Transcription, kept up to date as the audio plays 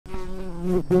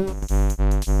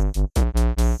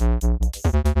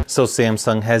So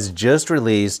Samsung has just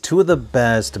released two of the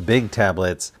best big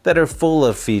tablets that are full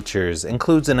of features,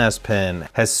 includes an S Pen,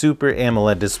 has Super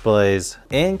AMOLED displays,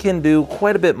 and can do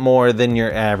quite a bit more than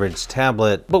your average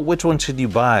tablet. But which one should you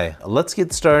buy? Let's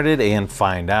get started and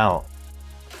find out.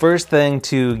 First thing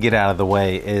to get out of the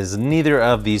way is neither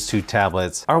of these two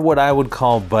tablets are what I would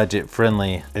call budget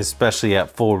friendly, especially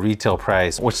at full retail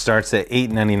price, which starts at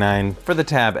 $899 for the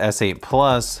Tab S8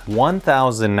 Plus,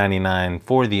 $1,099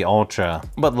 for the Ultra.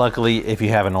 But luckily, if you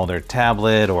have an older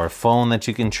tablet or a phone that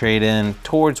you can trade in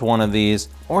towards one of these,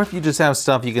 or if you just have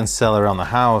stuff you can sell around the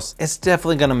house, it's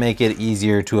definitely gonna make it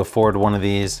easier to afford one of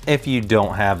these if you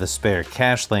don't have the spare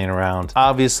cash laying around.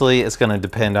 Obviously, it's gonna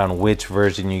depend on which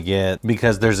version you get,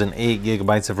 because there's an 8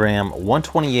 gigabytes of RAM,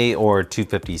 128 or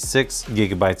 256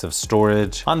 gigabytes of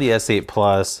storage on the S8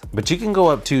 Plus, but you can go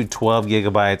up to 12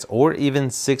 gigabytes or even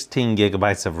 16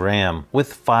 gigabytes of RAM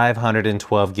with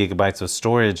 512 gigabytes of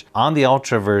storage on the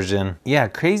Ultra version. Yeah,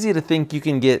 crazy to think you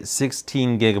can get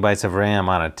 16 gigabytes of RAM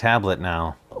on a tablet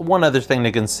now. One other thing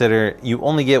to consider, you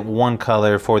only get one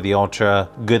color for the Ultra.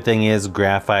 Good thing is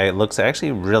graphite looks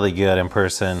actually really good in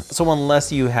person. So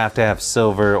unless you have to have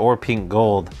silver or pink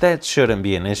gold, that shouldn't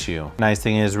be an issue. Nice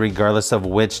thing is, regardless of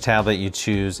which tablet you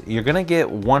choose, you're gonna get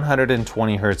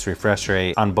 120 Hz refresh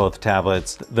rate on both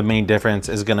tablets. The main difference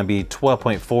is gonna be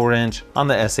 12.4 inch on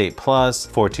the S8 Plus,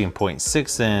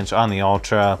 14.6 inch on the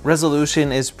Ultra.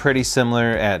 Resolution is pretty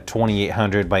similar at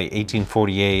 2800 by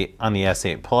 1848 on the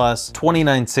S8 Plus,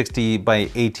 2960 by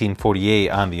 1848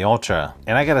 on the Ultra.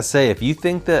 And I gotta say, if you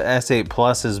think the S8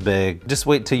 Plus is big, just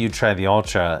wait till you try the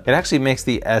Ultra. It actually makes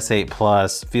the S8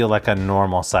 Plus feel like a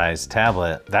normal sized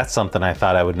tablet. That's something I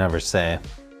thought I would never say.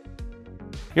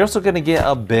 You're also going to get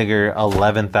a bigger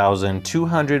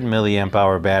 11,200 milliamp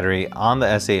hour battery on the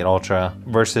S8 Ultra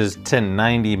versus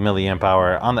 1090 milliamp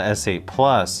hour on the S8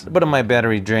 Plus. But in my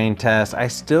battery drain test, I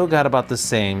still got about the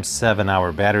same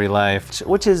 7-hour battery life,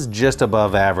 which is just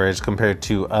above average compared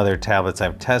to other tablets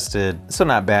I've tested. So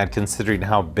not bad considering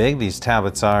how big these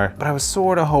tablets are, but I was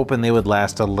sort of hoping they would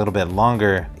last a little bit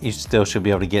longer. You still should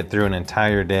be able to get through an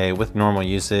entire day with normal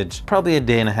usage, probably a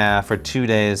day and a half or 2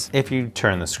 days if you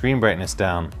turn the screen brightness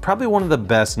down. Probably one of the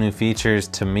best new features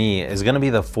to me is going to be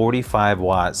the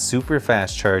 45-watt super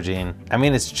fast charging. I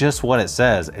mean, it's just what it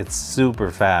says. It's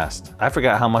super fast. I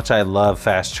forgot how much I love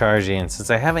fast charging since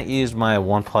I haven't used my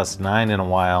OnePlus 9 in a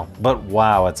while, but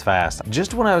wow, it's fast.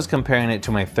 Just when I was comparing it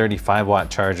to my 35-watt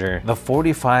charger, the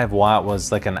 45-watt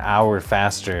was like an hour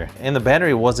faster, and the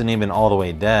battery wasn't even all the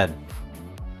way dead.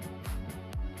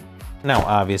 Now,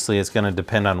 obviously, it's going to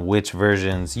depend on which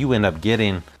versions you end up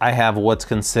getting. I have what's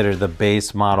considered the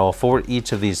base model for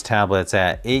each of these tablets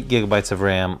at 8 gigabytes of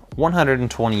RAM,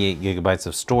 128 gigabytes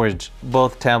of storage.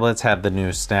 Both tablets have the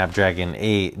new Snapdragon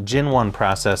 8 Gen 1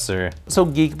 processor, so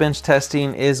Geekbench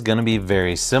testing is going to be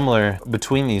very similar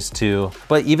between these two,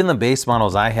 but even the base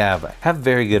models I have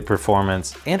very good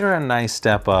performance and are a nice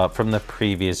step up from the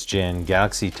previous gen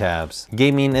Galaxy tabs.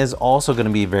 Gaming is also going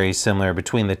to be very similar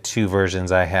between the two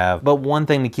versions I have, but one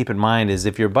thing to keep in mind is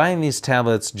if you're buying these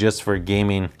tablets just for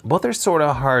gaming, both are sort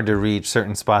of hard to reach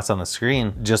certain spots on the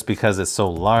screen just because it's so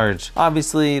large.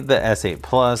 Obviously, the S8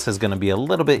 Plus is going to be a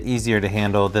little bit easier to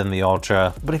handle than the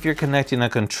Ultra, but if you're connecting a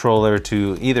controller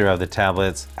to either of the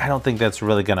tablets, I don't think that's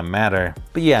really going to matter.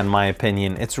 But yeah, in my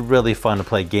opinion, it's really fun to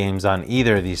play games on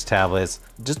either of these tablets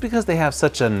just because they have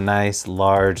such a nice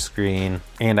large screen,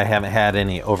 and I haven't had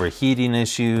any overheating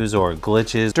issues or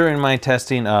glitches during my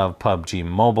testing of PUBG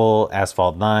Mobile,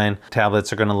 Asphalt 9.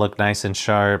 Tablets are going to look nice and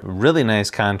sharp, really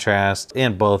nice contrast,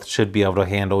 and both should be able to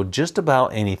handle just about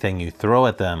anything you throw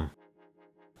at them.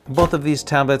 Both of these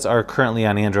tablets are currently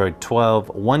on Android 12,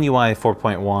 One UI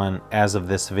 4.1 as of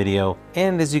this video,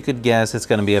 and as you could guess, it's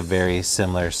going to be a very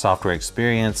similar software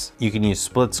experience. You can use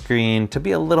split screen to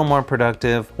be a little more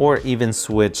productive, or even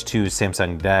switch to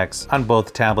Samsung DeX on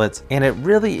both tablets, and it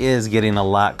really is getting a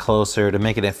lot closer to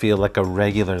making it feel like a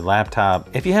regular laptop.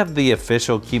 If you have the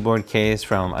official keyboard case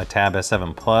from a Tab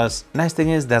S7 Plus, nice thing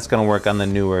is that's going to work on the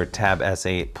newer Tab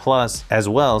S8 Plus as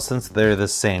well, since they're the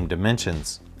same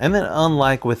dimensions. And then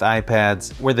unlike with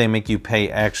iPads, where they make you pay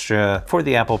extra for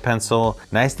the Apple Pencil,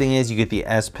 nice thing is you get the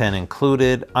S Pen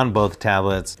included on both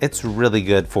tablets. It's really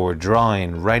good for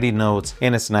drawing, writing notes,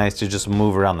 and it's nice to just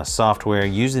move around the software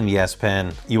using the S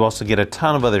Pen. You also get a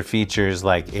ton of other features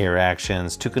like Air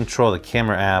Actions to control the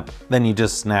camera app. Then you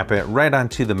just snap it right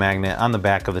onto the magnet on the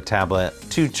back of the tablet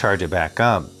to charge it back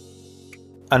up.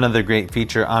 Another great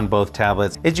feature on both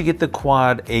tablets is you get the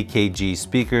quad AKG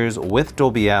speakers with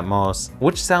Dolby Atmos,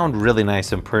 which sound really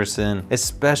nice in person,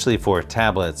 especially for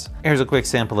tablets. Here's a quick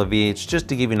sample of each just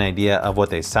to give you an idea of what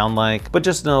they sound like, but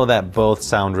just know that both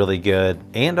sound really good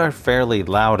and are fairly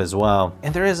loud as well,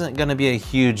 and there isn't going to be a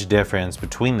huge difference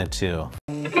between the two.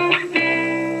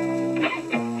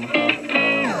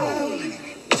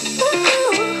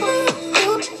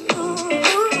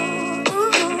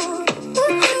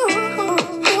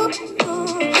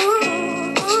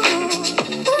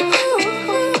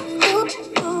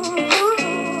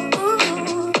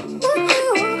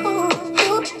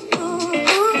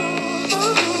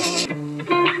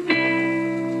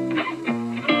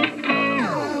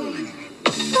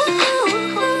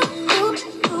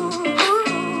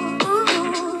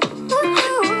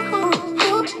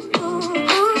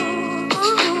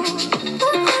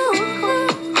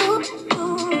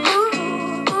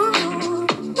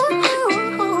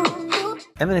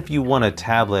 And then if you want a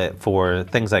tablet for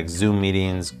things like Zoom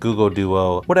meetings, Google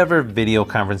Duo, whatever video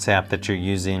conference app that you're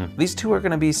using, these two are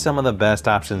going to be some of the best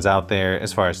options out there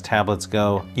as far as tablets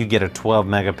go. You get a 12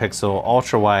 megapixel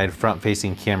ultra wide front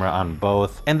facing camera on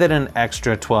both, and then an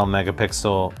extra 12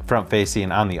 megapixel front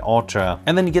facing on the Ultra.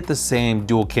 And then you get the same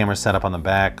dual camera setup on the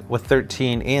back with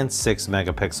 13 and 6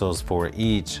 megapixels for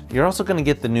each. You're also going to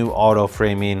get the new auto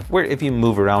framing, where if you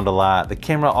move around a lot, the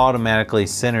camera automatically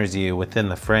centers you within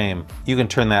the frame. You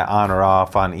can turn that on or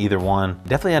off on either one.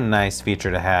 Definitely a nice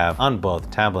feature to have on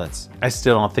both tablets. I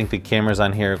still don't think the cameras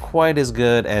on here are quite as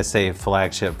good as say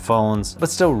flagship phones, but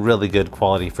still really good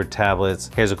quality for tablets.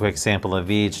 Here's a quick sample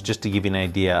of each just to give you an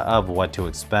idea of what to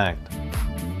expect.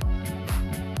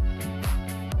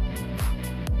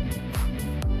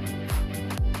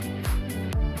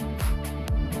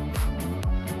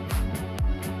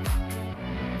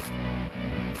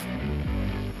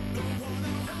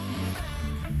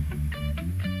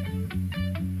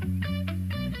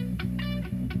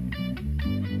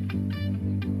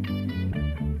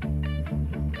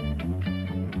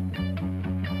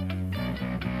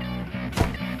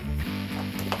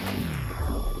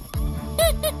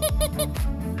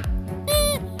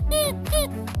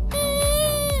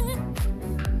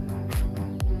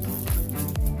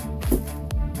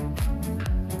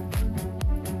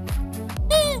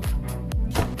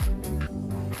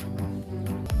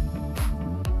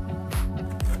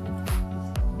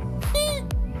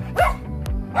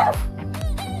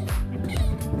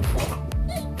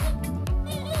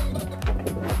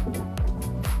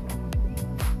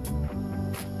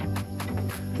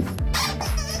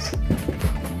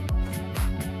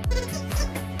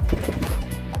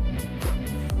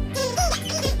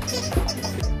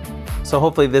 So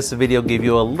hopefully this video gave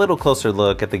you a little closer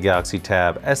look at the Galaxy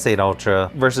Tab S8 Ultra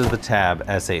versus the Tab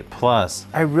S8 Plus.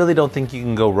 I really don't think you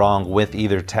can go wrong with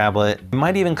either tablet. It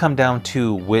might even come down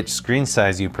to which screen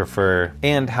size you prefer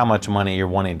and how much money you're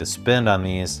wanting to spend on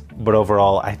these. But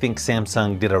overall, I think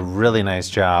Samsung did a really nice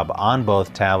job on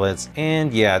both tablets.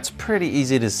 And yeah, it's pretty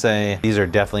easy to say these are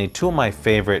definitely two of my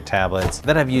favorite tablets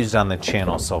that I've used on the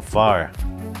channel so far.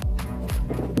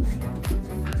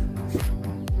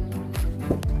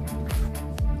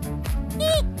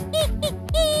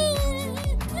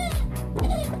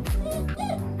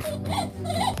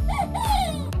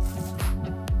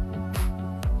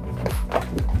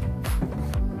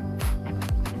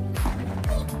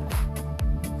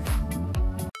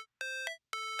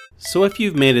 So if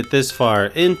you've made it this far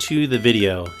into the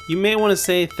video, you may want to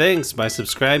say thanks by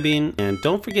subscribing, and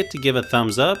don't forget to give a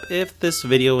thumbs up if this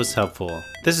video was helpful.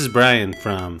 This is Brian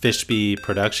from Fishbee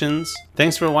Productions.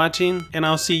 Thanks for watching, and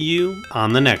I'll see you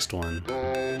on the next one.